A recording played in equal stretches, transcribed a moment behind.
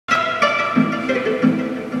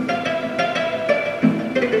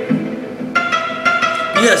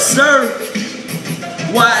Yes, sir.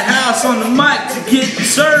 Whitehouse on the mic to get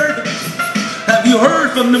served. Have you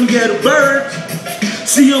heard from them ghetto birds?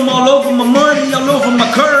 See them all over my money, all over my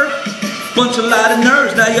curb. Bunch of lot of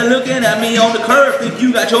nerves, now you're looking at me on the curb. Think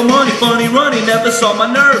you got your money, funny running, never saw my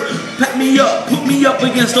nerve. Pack me up, put me up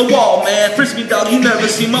against the wall, man. Frisk me, dog, you never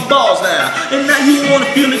see my balls now. And now you wanna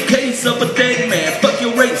feel the case of a dead man. Fuck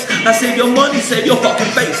your race, now save your money, save your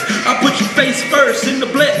fucking face. I put your face first in the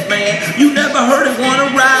blend, man. You never heard it,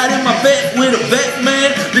 wanna ride in my vet with a vet,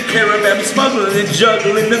 man. The caravan be smuggling and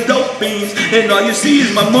juggling the dope fiends. And all you see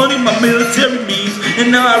is my money, my military means.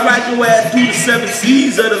 And now I ride your ass through the 7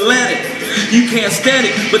 seas of the Atlantic. You can't stand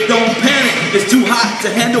it, but don't panic. It's too hot to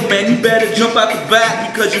handle, man. You better jump out the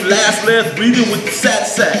back because you last left breathing with the sat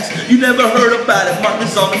sacks. You never heard about it,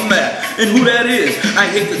 Martin's on the map. And who that is, I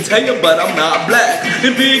hate to tell you, but I'm not black.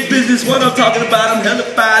 In big business, what I'm talking about, I'm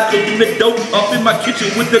hellified, cooking the dope up in my kitchen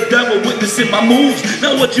with the devil witnessing my moves.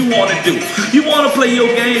 Now what you wanna do? You wanna play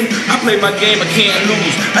your game? I play my game, I can't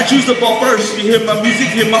lose. I choose the ball first. You hear my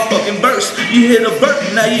music, hear my fucking verse. You hear the burp,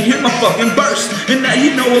 now you hear my fucking burst. And now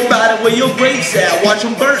you know about it, where your grapes at, watch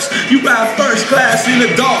them burst. You ride first class in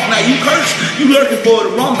the dark, now you curse. You lurking for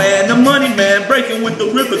the wrong man, the money man, breaking with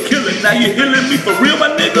the river killing. Now you healing me for real, my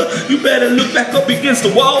nigga? You better look back up against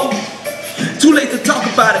the wall. Too late to talk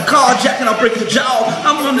about it, carjacking, I'll break your jaw.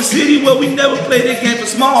 I'm from the city where we never play that game for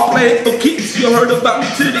small, play it for keeps. You heard about me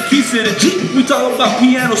to the keys to the Jeep, we talk about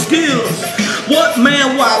piano skills. What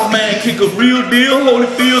man, wild man, kick a real deal,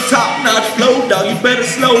 Holyfield, top notch flow, dog. You better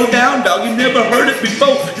slow down, dog, you never heard it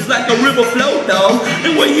before. It's like a river flow, dog.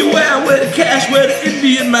 And where you at, where the cash, where the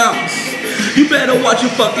Indian mountains. You better watch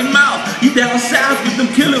your fucking mouth. You down south with them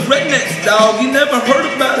killer rednecks, dog. You never heard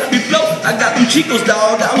about it before. I got them Chicos,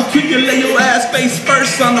 dog. I will kill you, lay your ass face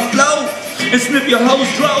first on the floor and snip your hoes'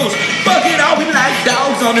 drawers. Fuck it, all we like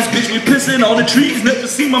dogs on this bitch. We pissing on the trees. Never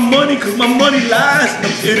see my money, cause my money lies.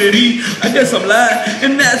 I guess I'm lying.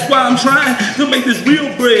 And that's why I'm trying to make this real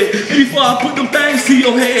bread. And before I put them things to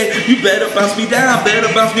your head, you better bounce me down, better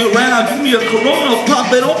bounce me around. Give me a Corona,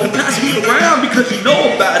 pop it open, pass me around, because you know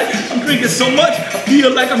about it. I'm drinking so much, I feel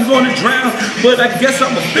like I'm gonna drown. But I guess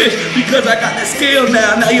I'm a fish, because I got that scale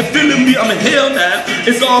now. Now you're feeling me, I'm in hell now.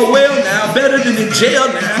 It's all well now, better than in jail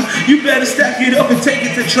now. You better stack it up and take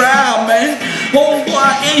it to trial, man. Homeboy,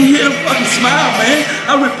 I ain't here to fucking smile, man.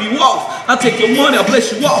 I'll rip you off, I'll take your money, I'll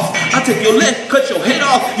bless you off. I'll take your leg, cut your head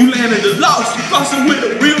off. You landed the loss, you flossing with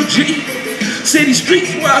a real G. City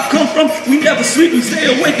streets where I come from, we never sleep, we stay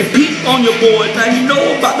awake and peep on your boys. Now you know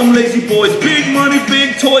about them lazy boys. Big money,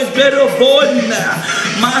 big toys, better avoid me now.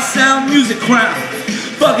 My sound music crown.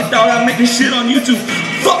 Fuck it, dog, I make this shit on YouTube.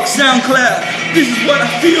 Fuck SoundCloud, this is what I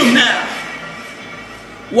feel now.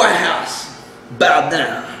 Whitehouse, bow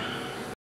down.